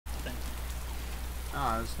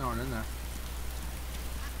Ah, there's no one in there.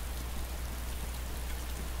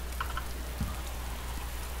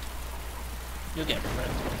 You'll get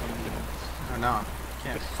wrecked. I know.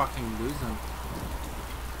 Can't fucking lose them.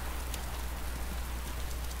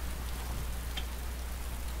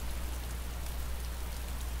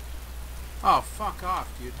 Oh, fuck off,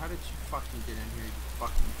 dude. How did you fucking get in here, you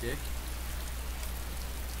fucking dick?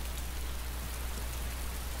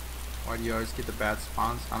 Why do you always get the bad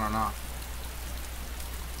spawns? I don't know.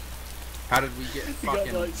 How did we get fucking...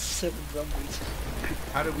 You got like 7 zombies.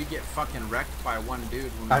 How did we get fucking wrecked by one dude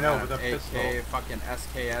when we I know, had with an a AK, pistol. fucking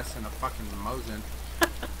SKS, and a fucking Mosin?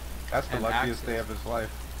 That's the And luckiest axes. day of his life.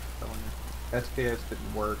 I'm telling you. SKS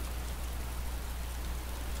didn't work.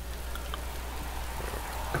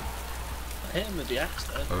 I hit him with the axe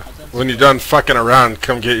though. When you're done fucking around,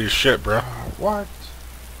 come get your shit, bro. What?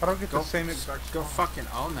 I don't get Go, the same exact go spawn. fucking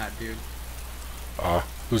own that dude. Who's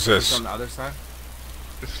Who's this? on the other side?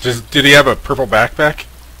 Just did he have a purple backpack?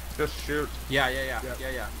 Just shoot. Yeah. Yep.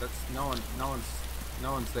 Yeah. That's no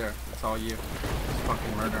one's there. It's all you. Just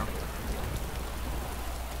fucking murder him.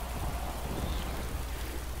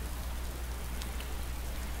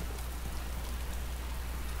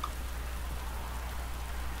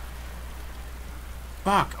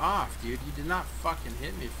 Fuck off, dude. You did not fucking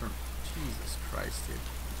hit me from... Jesus Christ, dude.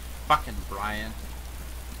 Fucking Brian.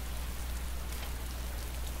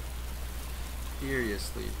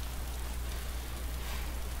 Seriously.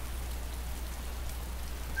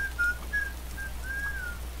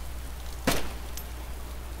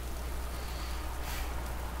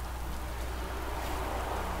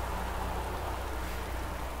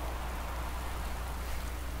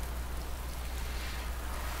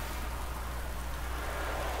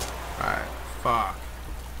 Alright, fuck.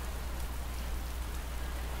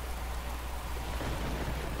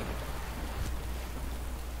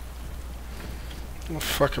 Where the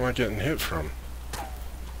fuck am I getting hit from?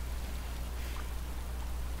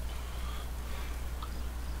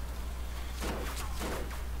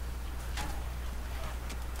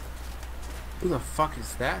 Who the fuck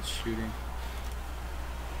is that shooting?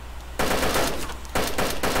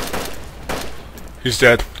 He's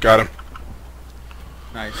dead. Got him.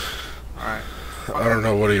 Nice. Alright. I don't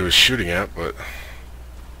know what he was shooting at, but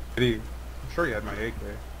Did he? I'm sure he had my AK.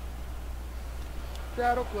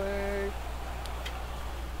 Shadow play.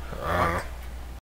 uh,